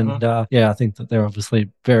three-peat, and I think that they're obviously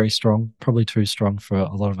very strong, probably too strong for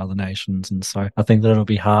a lot of other nations, and so I think that it'll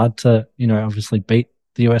be hard to obviously beat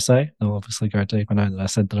the USA. They'll obviously go deep. I know that I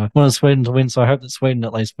said that I wanted Sweden to win, so I hope that Sweden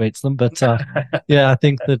at least beats them. But I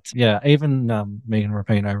think that even Megan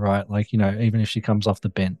Rapinoe, right? Like even if she comes off the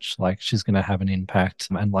bench, like she's going to have an impact,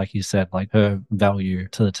 and like you said, like her value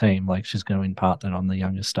to the team, like she's going to impart that on the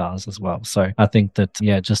younger stars as well. So I think that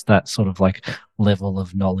just that sort of like level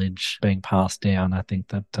of knowledge being passed down, I think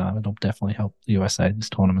that it'll definitely help the USA this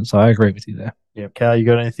tournament. So I agree with you there. Yeah, Cal, you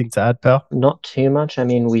got anything to add, pal? Not too much. I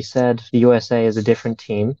mean, we said the USA is a different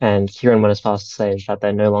team, and Kieran went as far as to say that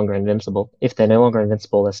they're no longer invincible. If they're no longer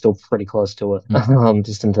invincible, they're still pretty close to it,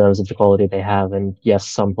 just in terms of the quality they have. And yes,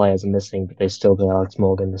 some players are missing, but they've still got Alex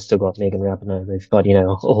Morgan, they've still got Megan Rapinoe, they've got,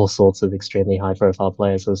 all sorts of extremely high-profile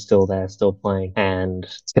players who are still there, still playing. And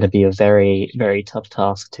it's going to be a very, very tough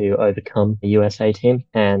task to overcome the USA team.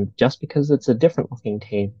 And just because it's a different-looking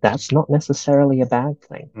team, that's not necessarily a bad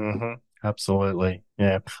thing. Mm-hmm. Absolutely.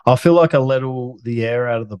 Yeah. I feel like I let all the air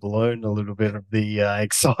out of the balloon, a little bit of the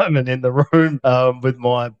excitement in the room with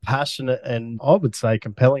my passionate and I would say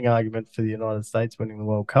compelling argument for the United States winning the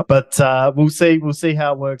World Cup. But we'll see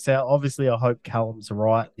how it works out. Obviously, I hope Callum's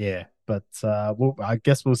right. Yeah. But I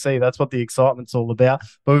guess we'll see. That's what the excitement's all about.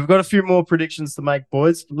 But we've got a few more predictions to make,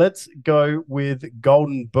 boys. Let's go with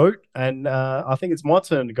Golden Boot. And I think it's my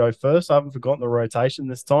turn to go first. I haven't forgotten the rotation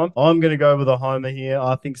this time. I'm going to go with a homer here.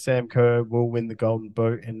 I think Sam Kerr will win the Golden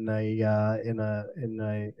Boot in a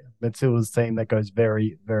Matilda's team that goes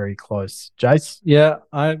very, very close. Jace? Yeah,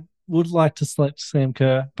 I would like to select Sam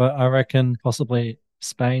Kerr, but I reckon possibly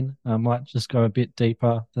Spain might just go a bit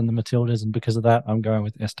deeper than the Matildas, and because of that, I'm going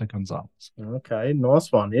with Esther Gonzalez. Okay,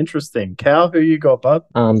 nice one. Interesting. Cal, who you got, bud?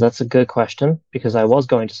 That's a good question, because I was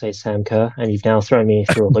going to say Sam Kerr, and you've now thrown me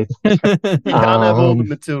through a loop. You can't have all the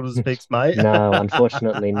Matildas picks, mate. No,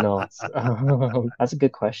 unfortunately not. That's a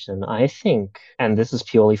good question. I think, and this is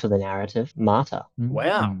purely for the narrative, Marta.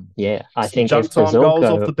 Wow. Yeah, I think junk if time Brazil goals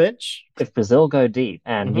off the bench. If Brazil go deep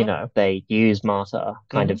and, they use Marta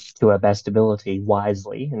kind of to her best ability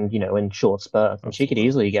wisely and, in short spurts, and she could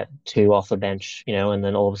easily get 2 off the bench, and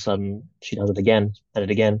then all of a sudden she does it again and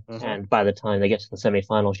it again. And by the time they get to the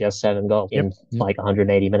semi-final, she has 7 goals in like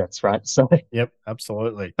 180 minutes, right? So Yep,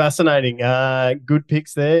 absolutely. Fascinating. Good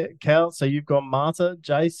picks there, Cal. So you've gone Marta,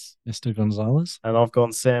 Jace. Esther Gonzalez. And I've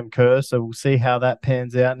gone Sam Kerr. So we'll see how that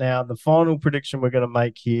pans out. Now, the final prediction we're going to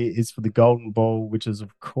make here is for the Golden Ball, which is,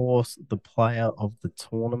 of course, the player of the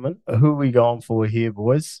tournament. Who are we going for here,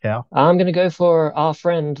 boys? Cal? I'm going to go for our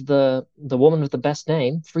friend, the woman with the best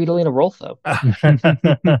name, Fridolina Rolfo.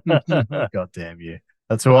 God damn you.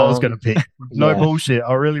 That's who I was going to pick. No bullshit.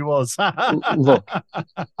 I really was. Look,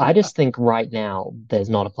 I just think right now there's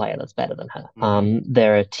not a player that's better than her.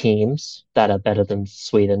 There are teams that are better than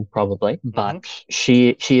Sweden, probably, but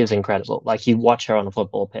she is incredible. Like, you watch her on a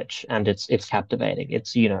football pitch and it's captivating.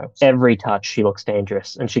 It's, every touch she looks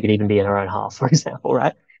dangerous, and she could even be in her own half, for example,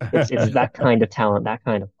 right? It's that kind of talent, that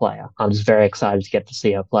kind of player. I'm just very excited to get to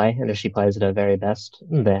see her play. And if she plays at her very best,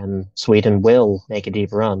 then Sweden will make a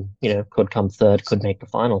deep run. Could come third, could make the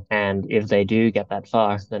final. And if they do get that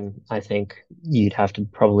far, then I think you'd have to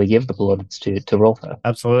probably give the plaudits to Rolfo.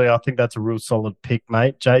 Absolutely. I think that's a real solid pick,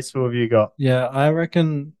 mate. Jace, who have you got? Yeah, I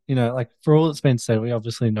reckon, for all that's been said, we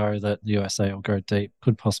obviously know that the USA will go deep,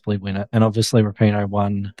 could possibly win it. And obviously Rapinoe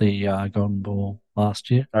won the Golden Ball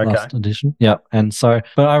last edition. Yeah. And so,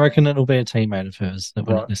 but I reckon it'll be a teammate of hers that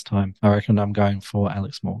win it this time. I reckon I'm going for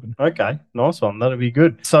Alex Morgan. Okay. Nice one. That'll be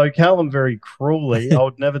good. So, Callum, very cruelly, I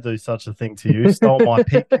would never do such a thing to you. Stole my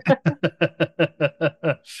pick.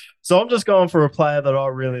 So I'm just going for a player that I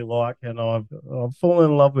really like and I've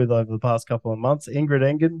fallen in love with over the past couple of months. Ingrid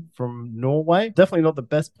Engen from Norway. Definitely not the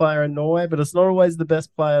best player in Norway, but it's not always the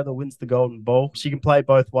best player that wins the golden ball. She can play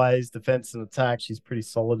both ways, defense and attack. She's pretty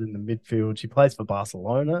solid in the midfield. She plays for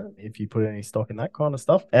Barcelona, if you put any stock in that kind of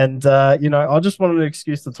stuff. And I just wanted an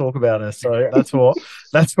excuse to talk about her. So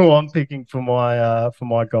that's who I'm picking for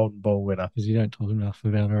my golden ball winner. Because you don't talk enough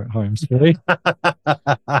about her at home, Smitty.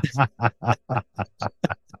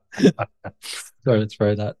 Sorry to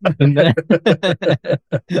throw that in there.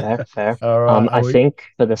 Fair. All right. I think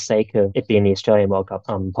for the sake of it being the Australian World Cup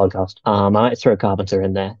podcast, I might throw Carpenter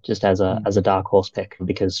in there just as a dark horse pick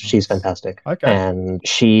because she's fantastic. Okay. And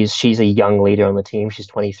she's a young leader on the team. She's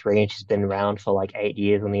 23 and she's been around for like 8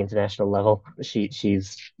 years on the international level.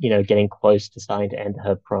 She's getting close to starting to enter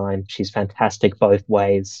her prime. She's fantastic both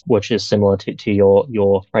ways, which is similar to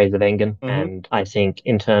your phrase of Engen. Mm-hmm. And I think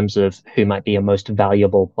in terms of who might be a most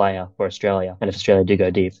valuable player for Australia, and if Australia do go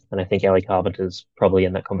deep, and I think Ellie Carpenter's probably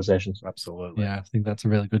in that conversation. Absolutely. Yeah, I think that's a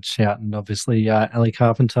really good shout. And obviously, Ellie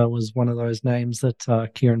Carpenter was one of those names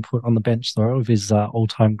that Kieran put on the bench, though, of his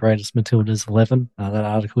all-time greatest Matildas 11. That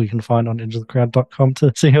article you can find on edgeofthecrowd.com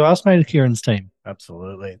to see who else made Kieran's team.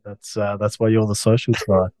 Absolutely. That's why you're the social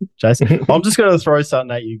guy, Jason. I'm just going to throw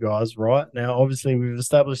something at you guys right now. Obviously, we've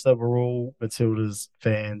established that we're all Matildas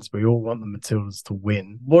fans. We all want the Matildas to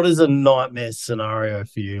win. What is a nightmare scenario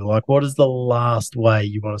for you? Like, what is the last way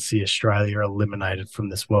you want to see Australia eliminated from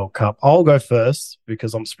this World Cup? I'll go first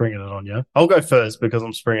because I'm springing it on you. A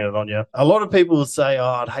lot of people will say,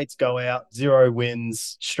 I'd hate to go out 0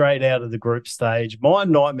 wins straight out of the group stage. My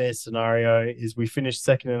nightmare scenario is we finish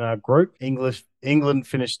second in our group. England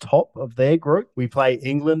finished top of their group. We play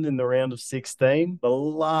England in the round of 16. The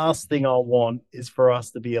last thing I want is for us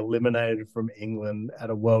to be eliminated from England at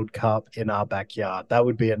a World Cup in our backyard. That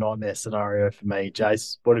would be a nightmare scenario for me.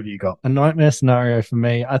 Jace, what have you got? A nightmare scenario for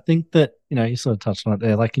me, I think that, you sort of touched on it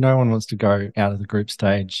there. Like, no one wants to go out of the group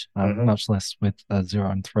stage, much less with a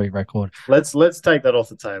 0-3 record. Let's take that off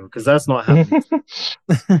the table because that's not happening.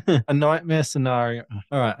 A nightmare scenario.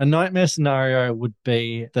 All right. A nightmare scenario would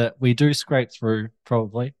be that we do scrape through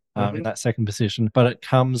probably in that second position, but it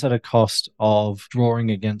comes at a cost of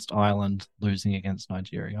drawing against Ireland, losing against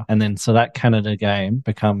Nigeria. And then so that Canada game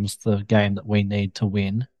becomes the game that we need to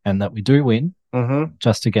win and that we do win.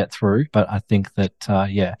 Just to get through. But I think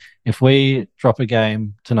that, if we drop a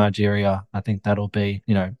game to Nigeria, I think that'll be,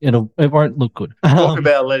 it won't look good. Talk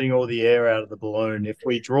about letting all the air out of the balloon. If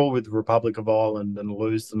we draw with the Republic of Ireland and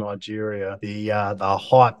lose to Nigeria, the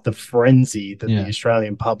hype, the frenzy that the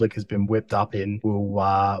Australian public has been whipped up in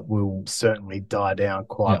will certainly die down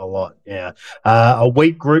quite a lot. Yeah. A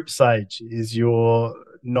weak group stage is your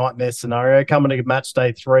nightmare scenario, coming to match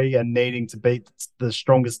day 3 and needing to beat the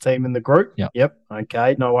strongest team in the group. Yep.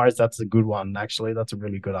 Okay. No worries. That's a good one. Actually, that's a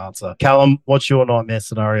really good answer. Callum, what's your nightmare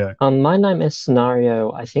scenario? My nightmare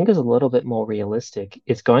scenario, I think, is a little bit more realistic.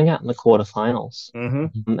 It's going out in the quarterfinals.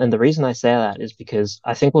 And the reason I say that is because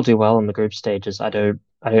I think we'll do well in the group stages. I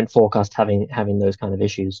don't forecast having those kind of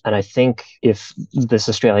issues. And I think if this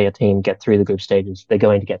Australia team get through the group stages, they're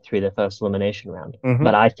going to get through their first elimination round.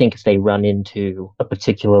 But I think if they run into a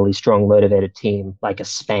particularly strong, motivated team like a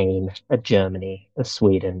Spain, a Germany, a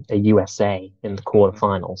Sweden, a USA in the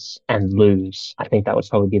quarterfinals and lose, I think that would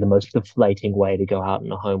probably be the most deflating way to go out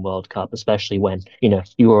in a home World Cup, especially when,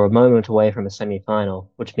 you are a moment away from a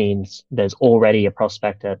semi-final, which means there's already a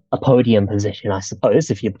prospect at a podium position, I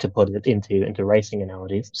suppose, if you're to put it into racing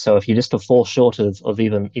analogy. So if you just to fall short of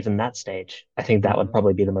even that stage, I think that would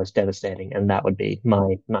probably be the most devastating, and that would be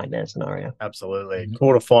my nightmare scenario. Absolutely.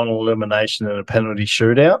 Quarterfinal elimination and a penalty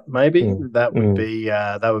shootout, maybe. That would be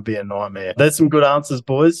a nightmare. There's some good answers,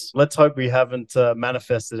 boys. Let's hope we haven't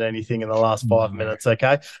manifested anything in the last 5 minutes,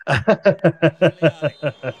 okay?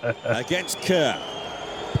 Against Kerr.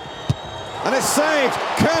 And it's saved.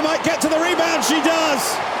 Kerr might get to the rebound. She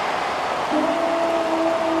does.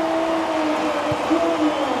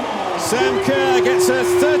 Sam Kerr gets a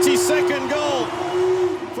 30-second goal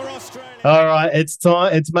for Australia. All right, it's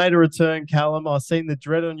time. It's made a return, Callum. I've seen the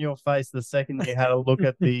dread on your face the second you had a look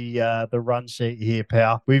at the run sheet here,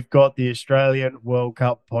 pal. We've got the Australian World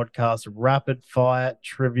Cup podcast, rapid fire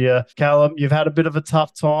trivia. Callum, you've had a bit of a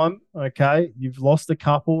tough time Okay, you've lost a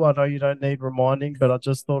couple. I know you don't need reminding, but I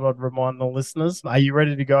just thought I'd remind the listeners. Are you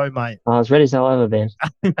ready to go, mate? I was ready as I've ever been.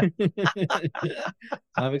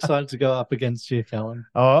 I'm excited to go up against you, Callum.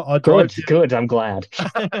 I drove Good. I'm glad.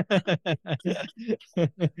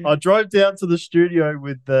 I drove down to the studio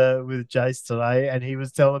with Jace today, and he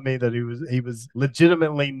was telling me that he was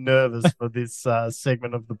legitimately nervous for this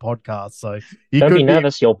segment of the podcast. So don't be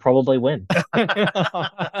nervous; you'll probably win.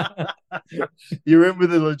 You're in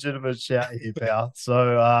with a legitimate shout here, pal.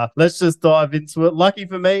 So let's just dive into it. Lucky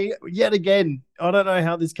for me, yet again, I don't know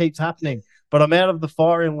how this keeps happening, but I'm out of the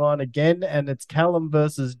firing line again, and it's Callum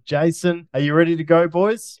versus Jason. Are you ready to go,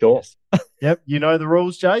 boys? Sure. Yep. You know the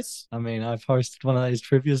rules, Jace? I mean, I've hosted one of these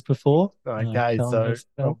trivias before. Okay,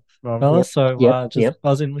 Fella, so just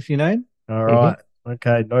buzz in with your name. All right.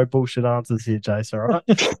 Okay, no bullshit answers here, Jace. All right.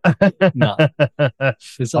 No.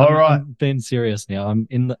 All right. I'm being serious now. I'm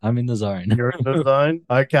in the zone. You're in the zone.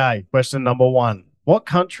 Okay. Question number 1. What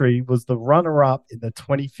country was the runner-up in the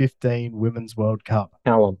 2015 Women's World Cup?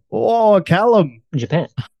 Callum. Oh, Callum. Japan.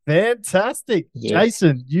 Fantastic. Yeah.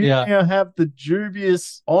 Jason, you now have the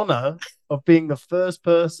dubious honor of being the first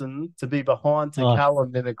person to be behind to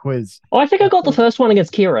Callum in a quiz. Oh, I think I got the first one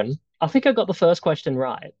against Kieran. I think I got the first question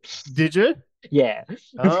right. Did you? Yeah.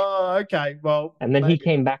 Oh, okay. Well, and then he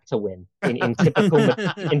came back to win in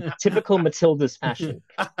typical Matilda's fashion.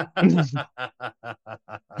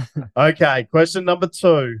 Okay, question number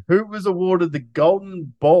 2. Who was awarded the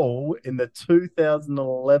Golden Ball in the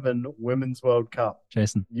 2011 Women's World Cup?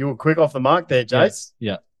 Jason. You were quick off the mark there, Jace.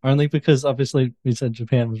 Yeah. Only because obviously we said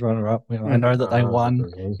Japan was runner-up. I know that they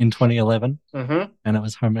won in 2011, and it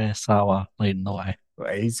was Homer Sawa leading the way.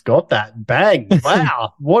 He's got that. Bang.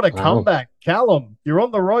 Wow. What a comeback. Callum, you're on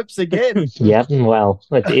the ropes again. Yeah, well,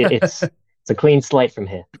 it's a clean slate from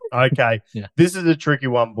here. Okay. This is a tricky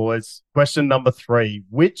one, boys. Question number 3.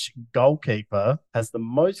 Which goalkeeper has the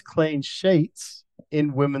most clean sheets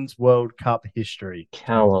in Women's World Cup history?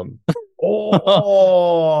 Callum.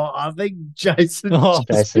 Oh, I think Jason got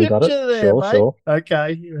it. There, sure.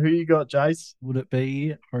 Okay. Who you got, Jace? Would it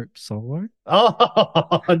be Hope Solo?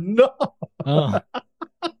 Oh, no. Oh.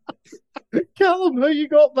 Callum, who you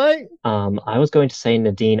got, mate? I was going to say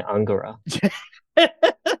Nadine Angara.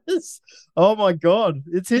 Yes. Oh my God.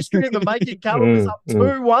 It's history in the making. Callum is up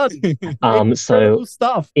 2-1. So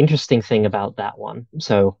stuff. Interesting thing about that one.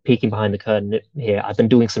 So peeking behind the curtain here, I've been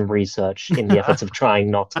doing some research in the efforts of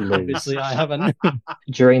trying not to lose. Obviously, I haven't.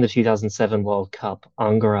 During the 2007 World Cup,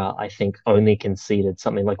 Angara, I think, only conceded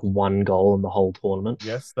something like 1 goal in the whole tournament.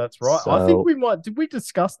 Yes, that's right. So, I think did we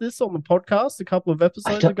discuss this on the podcast a couple of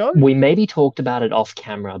episodes ago? We maybe talked about it off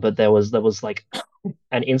camera, but there was like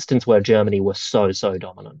an instance where Germany was so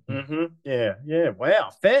dominant. Mm-hmm. Yeah.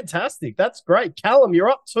 Wow. Fantastic. That's great. Callum, you're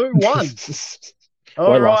up 2-1.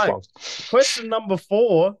 All right. Question number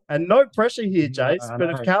 4, and no pressure here, Jace,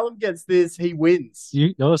 but if Callum gets this, he wins.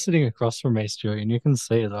 You're sitting across from me, Stu, and you can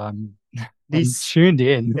see that I'm tuned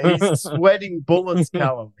in. He's sweating bullets,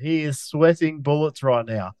 Callum. He is sweating bullets right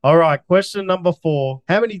now. All right, question number 4.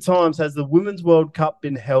 How many times has the Women's World Cup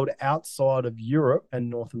been held outside of Europe and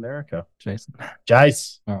North America? Jason.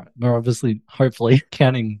 Jace. All right. We're obviously, hopefully,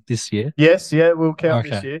 counting this year. Yes, we'll count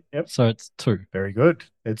this year. Yep. So it's 2. Very good.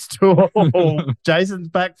 It's 2. Jason's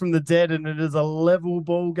back from the dead, and it is a level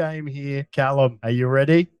ball game here. Callum, are you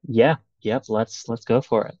ready? Yeah. Yep, let's go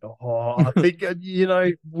for it. Oh, I think,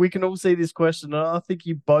 we can all see this question, and I think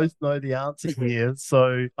you both know the answer here.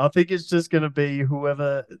 So I think it's just going to be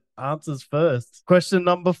whoever answers first. Question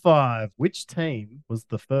number 5. Which team was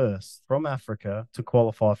the first from Africa to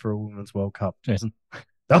qualify for a Women's World Cup? Jason.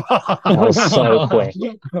 That was so quick.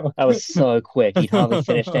 That was so quick. He'd hardly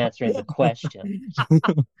finished answering the question.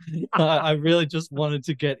 I really just wanted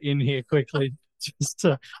to get in here quickly, just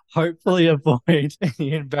to hopefully avoid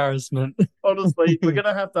any embarrassment. Honestly, we're going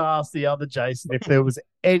to have to ask the other Jason if there was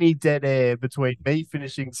any dead air between me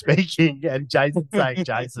finishing speaking and Jason saying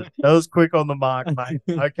Jason. That was quick on the mark, mate.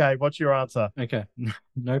 Okay, what's your answer? Okay,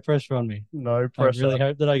 no pressure on me. No pressure. I really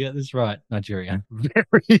hope that I get this right. Nigeria.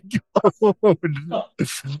 Very good.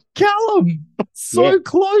 Callum, so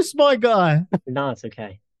close, my guy. No, it's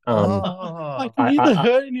okay. I can hear the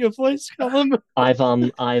hurt in your voice, Callum. I've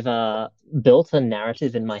built a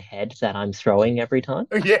narrative in my head that I'm throwing every time.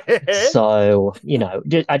 Yeah. So,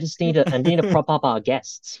 I just need to prop up our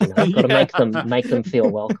guests, got to make them feel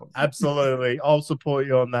welcome. Absolutely. I'll support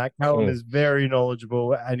you on that. Callum is very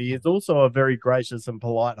knowledgeable and he is also a very gracious and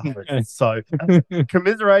polite host. So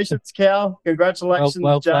commiserations, Cal. Congratulations.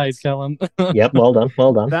 Well played, Callum. Yep, well done.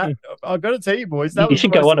 That I've got to tell you, boys, you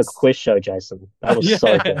should go on a quiz show, Jason. That was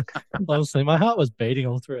so good. Honestly, my heart was beating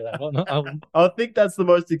all through that one. I think that's the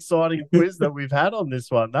most exciting quiz that we've had on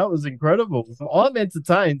this one. That was incredible. I'm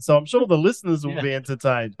entertained, so I'm sure the listeners will be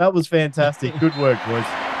entertained. That was fantastic. Good work, boys.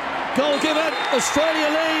 Goal given. Australia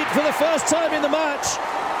lead for the first time in the match.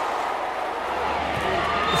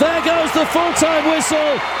 There goes the full-time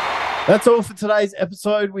whistle. That's all for today's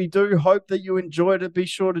episode. We do hope that you enjoyed it. Be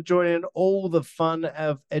sure to join in all the fun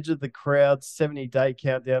of Edge of the Crowd's 70-day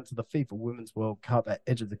countdown to the FIFA Women's World Cup at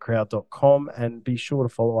edgeofthecrowd.com, and be sure to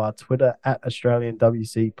follow our Twitter at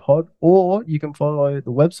AustralianWCPod, or you can follow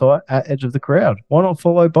the website at Edge of the Crowd. Why not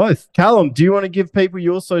follow both? Callum, do you want to give people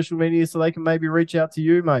your social media so they can maybe reach out to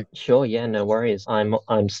you, mate? Sure, yeah, no worries.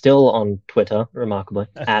 I'm still on Twitter, remarkably,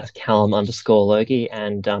 at Callum_Logie,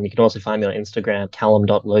 and you can also find me on Instagram,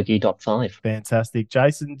 Callum.Logie.5. Fantastic.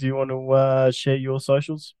 Jason, do you want to share your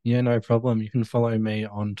socials? Yeah, no problem. You can follow me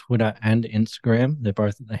on Twitter and Instagram. They're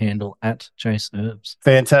both at the handle at JaceHerbs.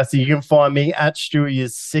 Fantastic. You can find me at Stewie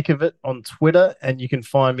is Sick of It on Twitter, and you can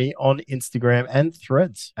find me on Instagram and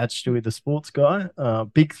Threads at Stewie the Sports Guy.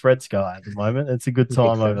 Big Threads guy at the moment. It's a good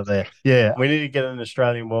time over there. Yeah, we need to get an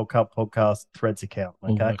Australian World Cup podcast Threads account.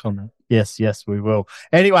 Okay, We'll work on that. Yes, we will.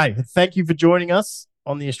 Anyway, thank you for joining us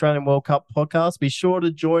on the Australian World Cup podcast. Be sure to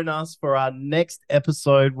join us for our next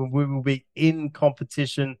episode when we will be in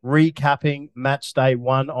competition recapping match day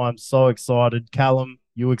 1. I'm so excited. Callum,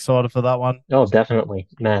 you excited for that one? Oh, definitely.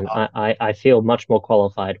 Man, I feel much more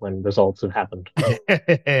qualified when results have happened.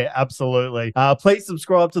 Absolutely. Please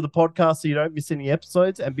subscribe to the podcast so you don't miss any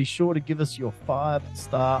episodes, and be sure to give us your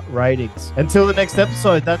 5-star ratings. Until the next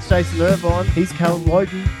episode, that's Jason Irvine. He's Callum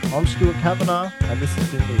Logie. I'm Stuart Kavanagh, and this has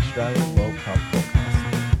been the Australian World Cup podcast.